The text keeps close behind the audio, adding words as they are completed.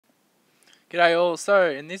G'day all. So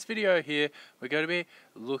in this video here we're going to be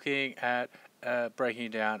looking at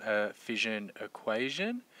breaking down a fission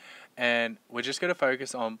equation, and we're just going to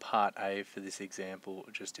focus on part A for this example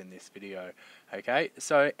just in this video. Okay,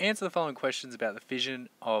 so answer the following questions about the fission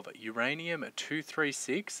of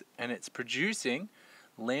uranium-236 and it's producing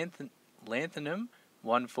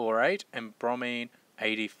lanthanum-148 and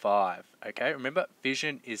bromine-85. Okay, remember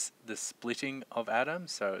fission is the splitting of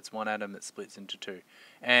atoms, so it's one atom that splits into two.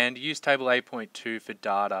 And use table 8.2 for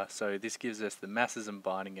data, so this gives us the masses and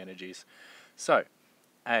binding energies. So,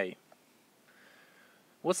 A.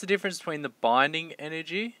 What's the difference between the binding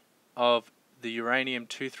energy of the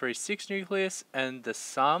uranium-236 nucleus and the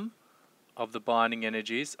sum of the binding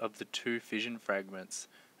energies of the two fission fragments?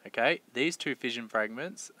 Okay, these two fission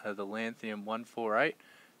fragments are the lanthanum-148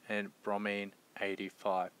 and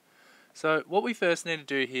bromine-85. So what we first need to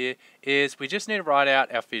do here is we just need to write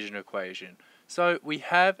out our fission equation. So we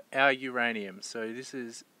have our uranium. So this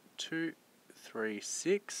is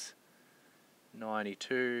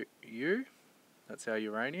 23692U. That's our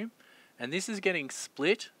uranium. And this is getting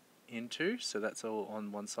split into, so that's all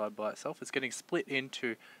on one side by itself. It's getting split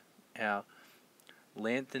into our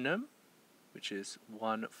lanthanum, which is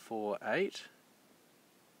 148.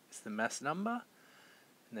 It's the mass number.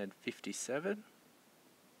 And then 57.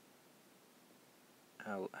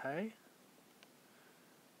 La.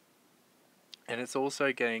 And it's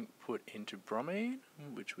also getting put into bromine,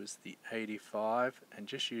 which was the 85, and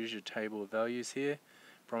just use your table of values here.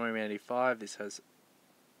 Bromine 85, this has,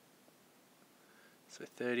 so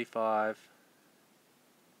 35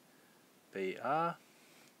 Br.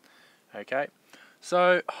 Okay,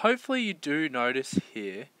 so hopefully you do notice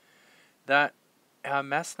here that our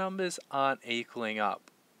mass numbers aren't equaling up.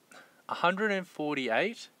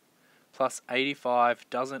 148 plus 85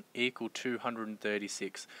 doesn't equal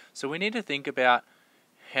 236. So we need to think about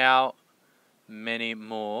how many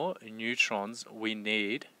more neutrons we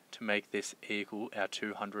need to make this equal our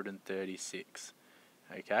 236.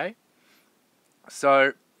 Okay?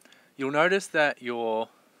 So you'll notice that your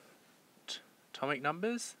atomic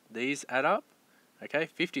numbers, these add up. Okay,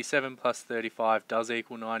 57 plus 35 does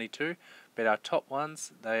equal 92, but our top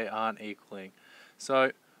ones, they aren't equaling.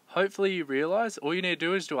 So hopefully you realize all you need to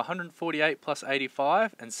do is do 148 plus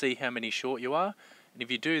 85 and see how many short you are. And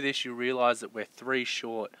if you do this, you'll realize that we're 3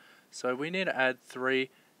 short. So we need to add 3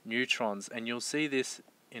 neutrons, and you'll see this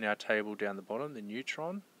in our table down the bottom, the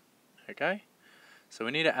neutron. Okay, so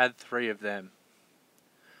we need to add 3 of them.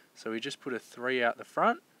 So we just put a 3 out the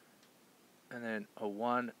front, and then a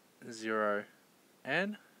 1, 0,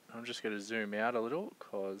 N. I'm just going to zoom out a little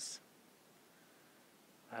because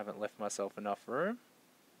I haven't left myself enough room.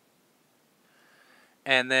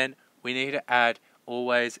 And then we need to add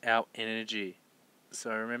always our energy.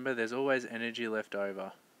 So remember, there's always energy left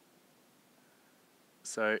over.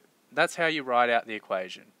 So that's how you write out the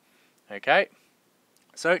equation. Okay?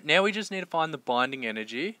 So now we just need to find the binding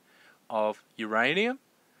energy of uranium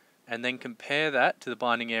and then compare that to the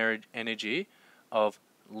binding energy of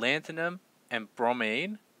lanthanum and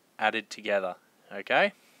bromine added together.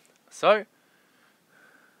 Okay? So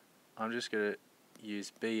I'm just going to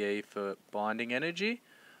use Be for binding energy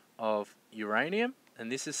of uranium,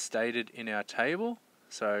 and this is stated in our table.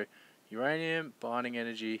 So uranium binding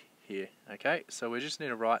energy here. Okay, so we just need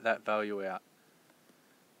to write that value out.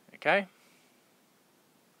 Okay,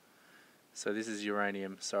 so this is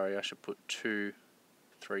uranium. Sorry, I should put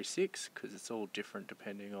 236 because it's all different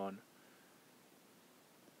depending on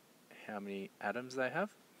how many atoms they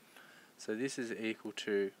have. So this is equal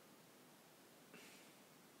to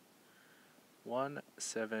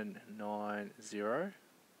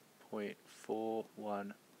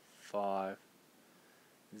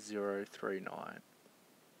 1790.415039.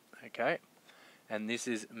 Okay, and this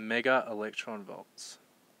is mega electron volts,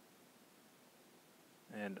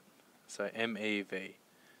 and so MeV.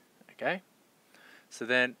 Okay, so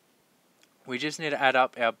then we just need to add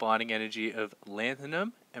up our binding energy of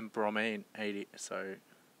lanthanum and bromine 80. So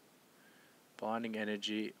binding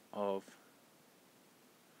energy of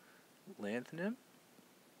lanthanum,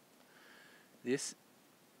 this,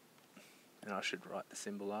 and I should write the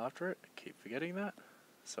symbol after it, I keep forgetting that.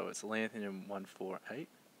 So it's lanthanum 148.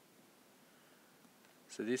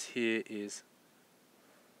 So this here is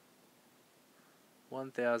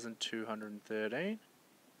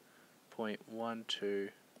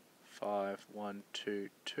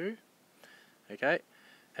 1213.125122. Okay,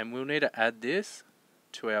 and we'll need to add this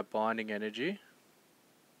to our binding energy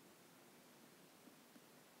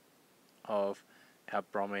of our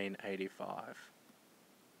bromine 85.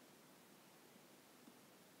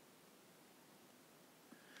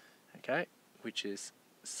 Okay, which is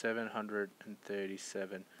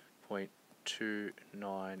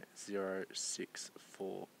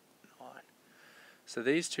 1,737.290649. So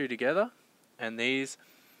these two together, and these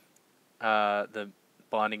are the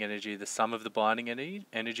binding energy, the sum of the binding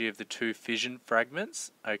energy of the two fission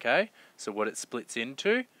fragments, okay? So what it splits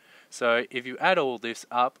into. So if you add all this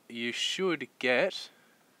up, you should get,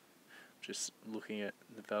 just looking at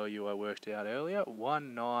the value I worked out earlier,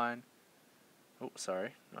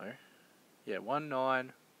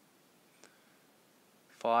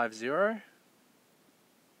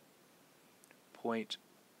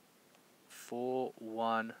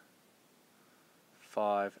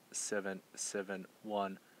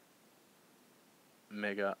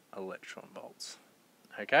 mega electron volts.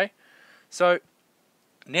 Okay, so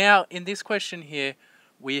now in this question here,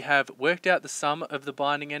 we have worked out the sum of the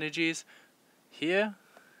binding energies here.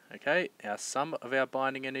 Okay, our sum of our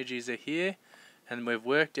binding energies are here, and we've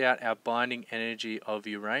worked out our binding energy of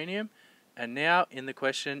uranium. And now in the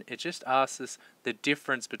question, it just asks us the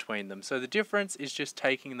difference between them. So the difference is just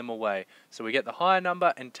taking them away. So we get the higher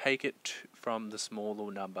number and take it from the smaller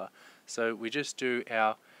number. So we just do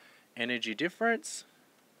our energy difference.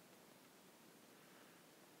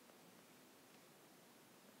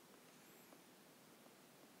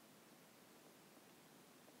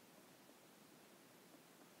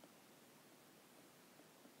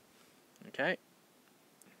 Okay.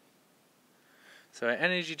 So our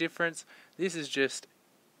energy difference, this is just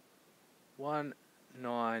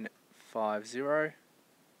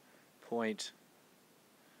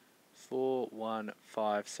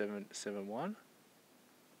 1950.415771,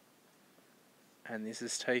 and this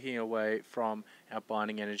is taking away from our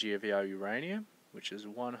binding energy of our uranium, which is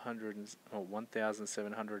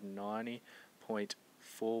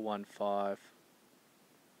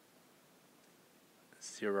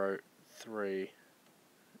 1790.41503.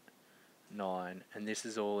 And this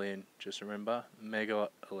is all in, just remember, mega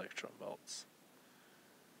electron volts.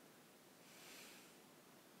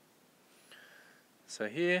 So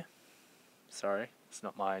here, sorry, it's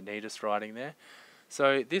not my neatest writing there.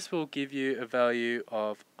 So this will give you a value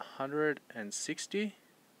of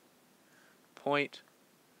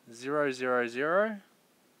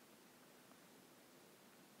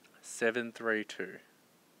 160.000732.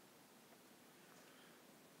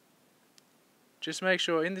 Just make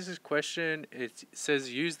sure in this question it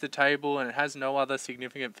says use the table and it has no other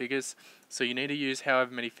significant figures, so you need to use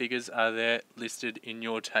however many figures are there listed in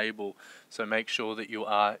your table. So make sure that you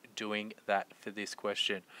are doing that for this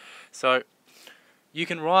question. So you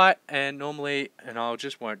can write, and normally, and I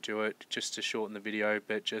just won't do it just to shorten the video,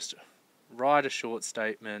 but just write a short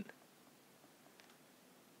statement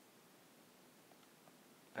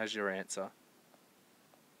as your answer.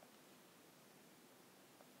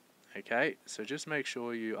 Okay, so just make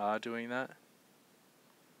sure you are doing that.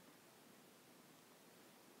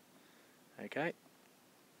 Okay,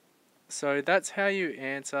 so that's how you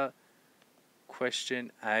answer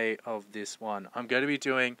question A of this one. I'm going to be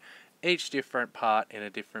doing each different part in a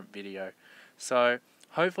different video. So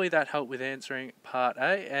hopefully that helped with answering part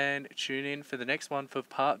A, and tune in for the next one for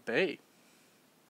part B.